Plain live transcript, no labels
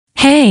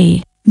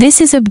Hey, this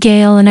is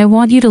Abigail and I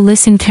want you to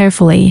listen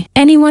carefully.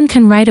 Anyone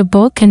can write a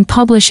book and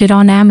publish it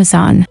on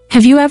Amazon.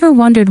 Have you ever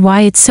wondered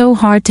why it's so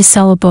hard to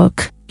sell a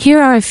book?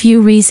 Here are a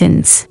few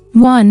reasons.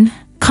 1.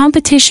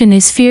 Competition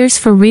is fierce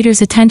for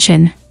readers'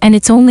 attention, and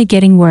it's only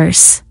getting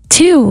worse.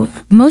 2.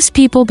 Most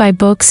people buy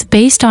books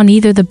based on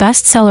either the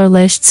bestseller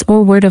lists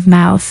or word of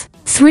mouth.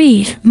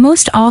 3.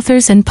 Most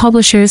authors and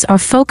publishers are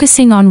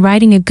focusing on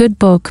writing a good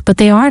book, but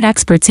they aren't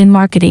experts in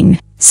marketing.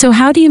 So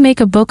how do you make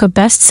a book a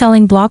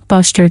best-selling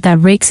blockbuster that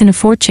rakes in a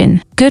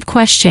fortune? Good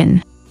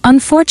question.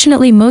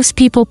 Unfortunately, most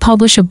people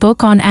publish a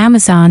book on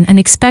Amazon and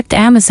expect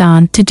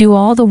Amazon to do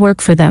all the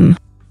work for them.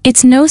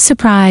 It's no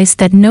surprise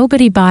that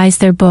nobody buys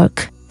their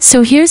book.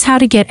 So here's how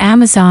to get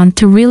Amazon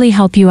to really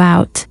help you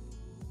out.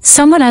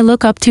 Someone I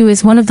look up to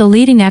is one of the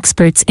leading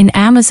experts in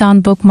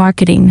Amazon book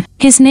marketing.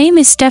 His name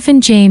is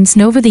Stephen James,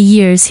 and over the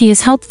years he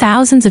has helped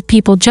thousands of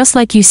people just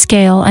like you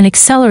scale and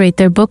accelerate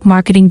their book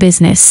marketing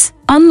business.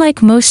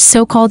 Unlike most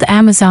so-called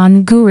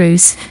Amazon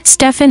gurus,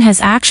 Stephen has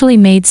actually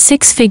made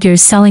 6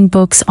 figures selling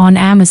books on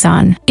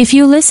Amazon. If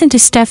you listen to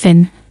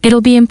Stephen,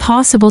 it'll be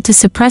impossible to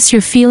suppress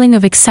your feeling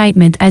of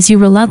excitement as you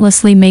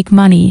relentlessly make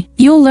money.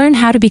 You'll learn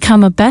how to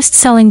become a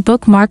best-selling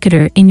book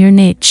marketer in your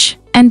niche.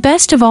 And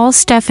best of all,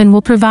 Stephen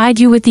will provide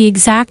you with the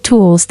exact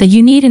tools that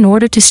you need in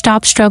order to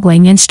stop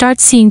struggling and start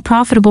seeing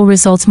profitable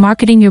results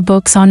marketing your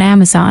books on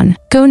Amazon.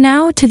 Go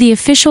now to the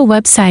official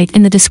website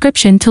in the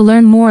description to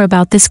learn more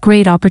about this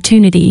great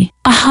opportunity.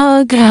 A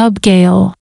hug, Abigail.